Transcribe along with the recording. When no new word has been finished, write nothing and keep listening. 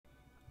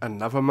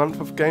Another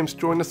month of games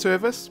join the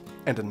service,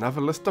 and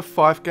another list of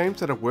 5 games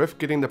that are worth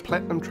getting the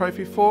Platinum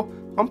Trophy for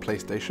on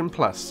PlayStation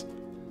Plus.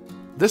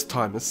 This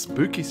time is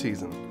spooky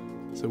season,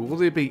 so will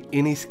there be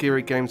any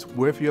scary games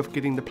worthy of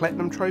getting the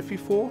Platinum Trophy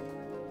for?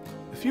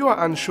 If you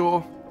are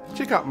unsure,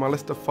 check out my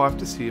list of 5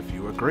 to see if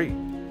you agree.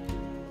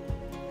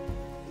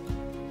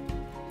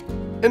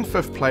 In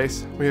 5th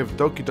place, we have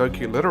Doki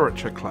Doki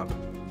Literature Club.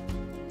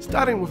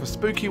 Starting with a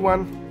spooky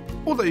one,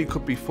 although you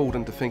could be fooled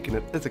into thinking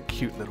it is a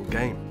cute little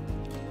game.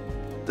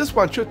 This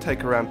one should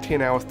take around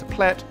 10 hours to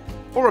plat,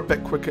 or a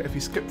bit quicker if you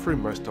skip through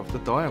most of the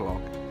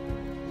dialogue.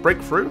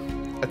 Breakthrough,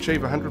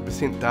 achieve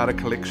 100% data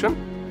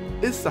collection,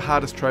 is the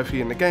hardest trophy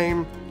in the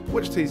game,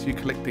 which sees you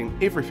collecting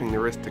everything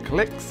there is to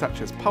collect, such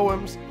as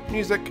poems,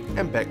 music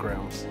and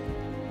backgrounds.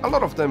 A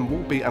lot of them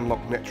will be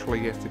unlocked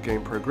naturally as the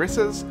game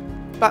progresses,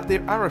 but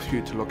there are a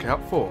few to look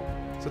out for,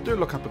 so do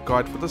look up a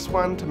guide for this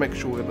one to make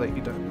sure that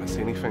you don't miss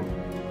anything.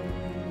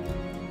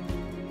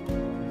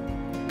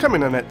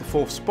 Coming in at the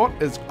 4th spot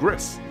is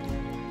Gris,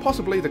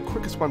 possibly the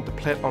quickest one to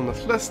plat on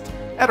this list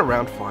at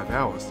around 5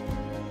 hours.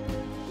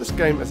 This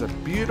game is a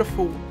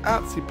beautiful,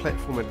 artsy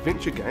platform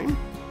adventure game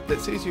that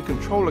sees you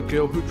control a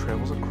girl who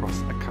travels across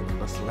a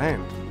colourless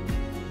land.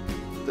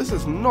 This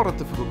is not a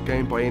difficult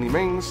game by any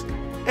means,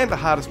 and the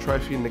hardest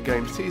trophy in the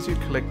game sees you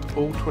collect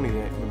all 28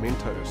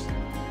 mementos.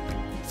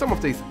 Some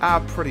of these are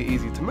pretty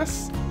easy to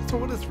miss,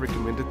 so it is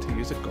recommended to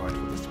use a guide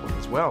for this one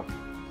as well.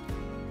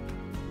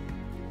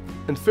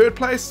 In 3rd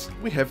place,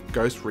 we have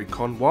Ghost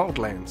Recon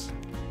Wildlands.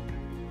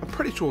 I'm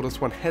pretty sure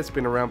this one has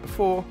been around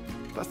before,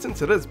 but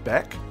since it is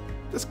back,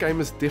 this game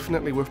is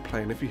definitely worth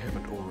playing if you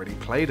haven't already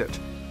played it.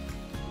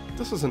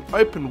 This is an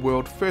open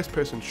world first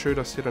person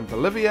shooter set in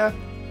Bolivia,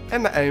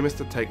 and the aim is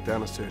to take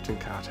down a certain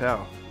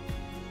cartel.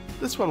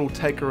 This one will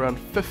take around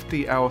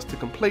 50 hours to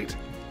complete,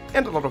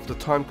 and a lot of the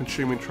time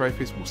consuming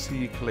trophies will see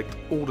you collect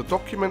all the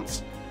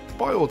documents,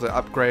 buy all the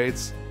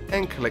upgrades,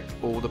 and collect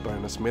all the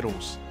bonus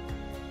medals.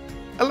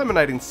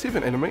 Eliminating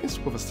 7 enemies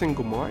with a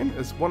single mine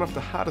is one of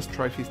the hardest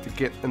trophies to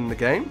get in the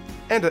game,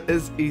 and it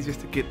is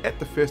easiest to get at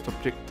the first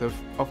objective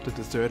of the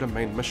Deserter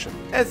main mission,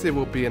 as there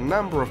will be a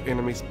number of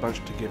enemies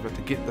bunched together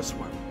to get this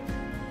one.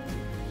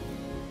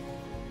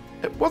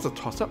 It was a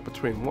toss up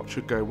between what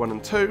should go 1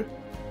 and 2,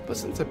 but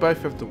since they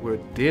both have the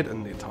word dead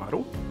in their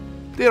title,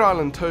 Dead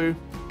Island 2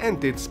 and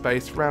Dead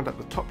Space round up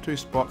the top 2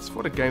 spots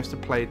for the games to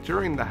play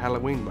during the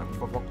Halloween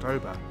month of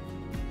October.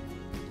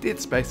 Dead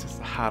Space is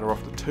the harder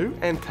of the two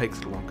and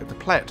takes longer to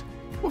plat,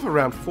 with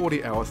around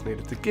 40 hours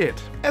needed to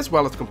get, as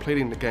well as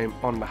completing the game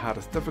on the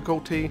hardest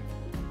difficulty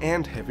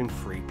and having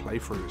free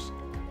playthroughs.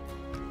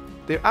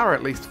 There are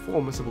at least 4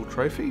 missable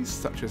trophies,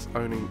 such as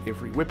owning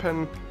every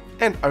weapon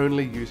and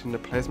only using the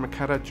plasma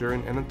cutter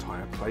during an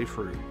entire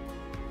playthrough.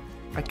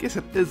 I guess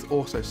it is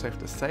also safe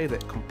to say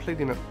that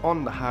completing it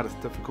on the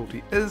hardest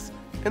difficulty is,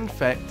 in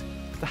fact,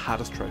 the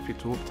hardest trophy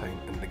to obtain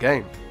in the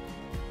game.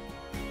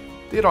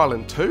 Dead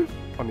Island 2,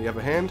 on the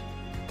other hand,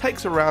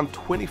 takes around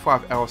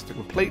 25 hours to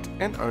complete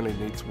and only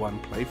needs 1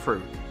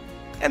 playthrough.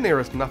 And there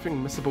is nothing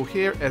missable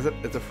here as it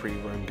is a free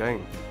roam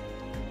game.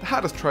 The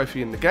hardest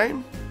trophy in the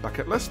game,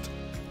 Bucket List,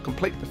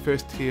 complete the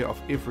first tier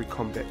of every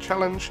combat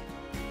challenge,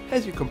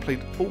 as you complete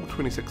all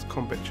 26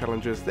 combat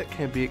challenges that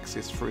can be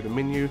accessed through the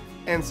menu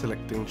and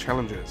selecting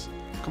challenges.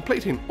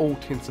 Completing all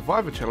 10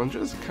 survivor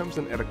challenges comes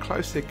in at a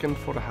close second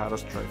for the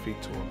hardest trophy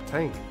to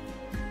obtain.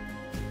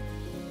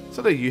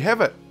 So there you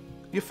have it,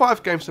 your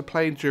 5 games to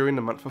play during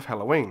the month of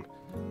Halloween,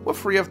 with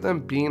 3 of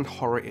them being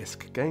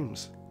horror-esque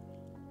games.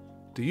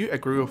 Do you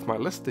agree with my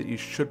list that you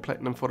should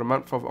platinum for the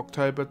month of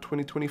October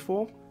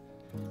 2024?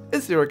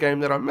 Is there a game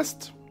that I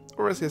missed,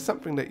 or is there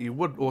something that you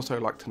would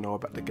also like to know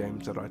about the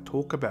games that I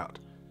talk about?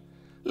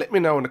 Let me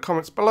know in the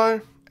comments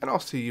below, and I'll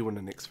see you in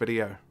the next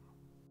video.